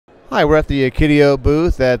Hi, we're at the AKiTio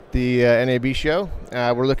booth at the NAB show.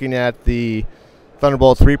 We're looking at the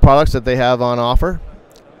Thunderbolt 3 products that they have on offer.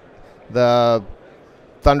 The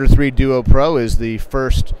Thunder 3 Duo Pro is the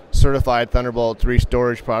first certified Thunderbolt 3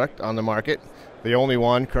 storage product on the market, the only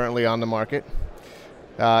one currently on the market.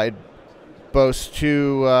 It boasts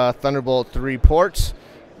two Thunderbolt 3 ports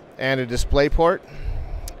and a display port.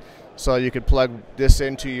 So you could plug this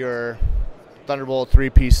into your Thunderbolt 3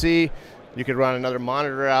 PC. You could run another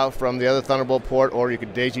monitor out from the other Thunderbolt port, or you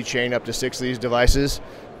could daisy chain up to 6 of these devices.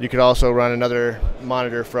 You could also run another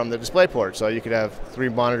monitor from the display port, so you could have 3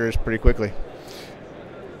 monitors pretty quickly.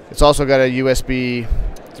 It's also got a USB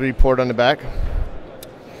 3 port on the back.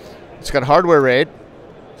 It's got hardware RAID,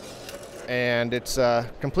 and it's a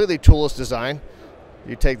completely toolless design.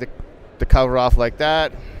 You take the cover off like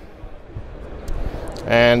that,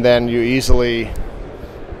 and then you easily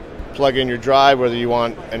plug in your drive. Whether you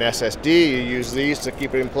want an SSD, you use these to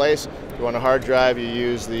keep it in place. If you want a hard drive, you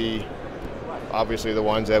use obviously the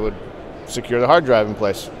ones that would secure the hard drive in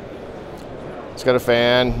place. It's got a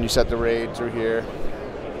fan. You set the RAID through here.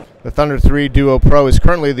 The Thunder 3 Duo Pro is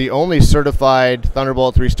currently the only certified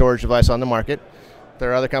Thunderbolt 3 storage device on the market. There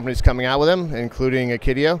are other companies coming out with them, including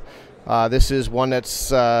AKiTio. This is one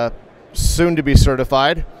that's soon to be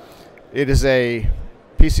certified. It is a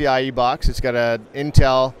PCIe box. It's got an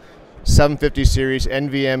Intel 750 series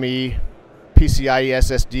NVMe PCIe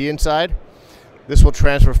SSD inside. This will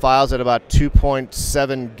transfer files at about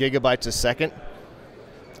 2.7 gigabytes a second.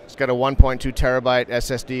 It's got a 1.2 terabyte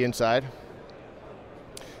SSD inside.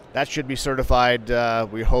 That should be certified,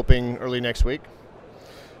 we're hoping, early next week.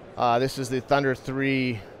 This is the Thunder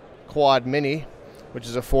 3 Quad Mini, which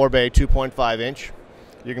is a 4-bay 2.5 inch.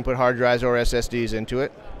 You can put hard drives or SSDs into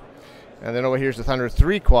it. And then over here is the Thunder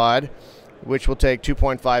 3 Quad, which will take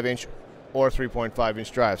 2.5 inch or 3.5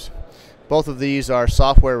 inch drives. Both of these are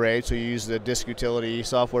software RAID, so you use the disk utility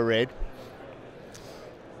software RAID.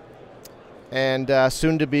 And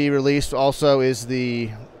soon to be released also is the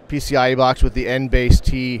PCIe box with the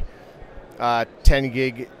N-base-T 10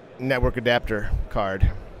 gig network adapter card.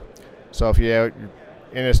 So if you're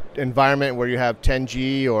in an environment where you have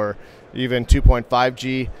 10G or even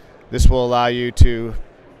 2.5G, this will allow you to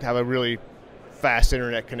have a really fast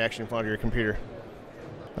internet connection in front of your computer.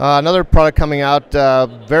 Another product coming out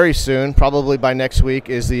very soon, probably by next week,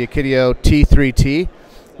 is the AKiTio T3T,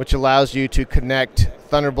 which allows you to connect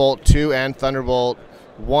Thunderbolt 2 and Thunderbolt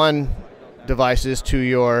 1 devices to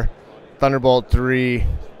your Thunderbolt 3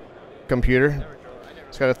 computer.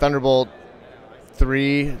 It's got a Thunderbolt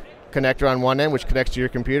 3 connector on one end, which connects to your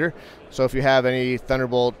computer. So if you have any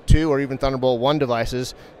Thunderbolt 2 or even Thunderbolt 1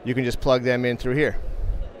 devices, you can just plug them in through here.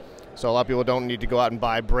 So a lot of people don't need to go out and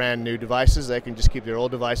buy brand new devices. They can just keep their old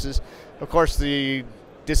devices. Of course, the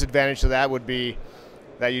disadvantage to that would be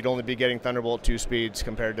that you'd only be getting Thunderbolt 2 speeds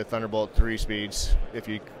compared to Thunderbolt 3 speeds if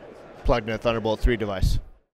you plugged in a Thunderbolt 3 device.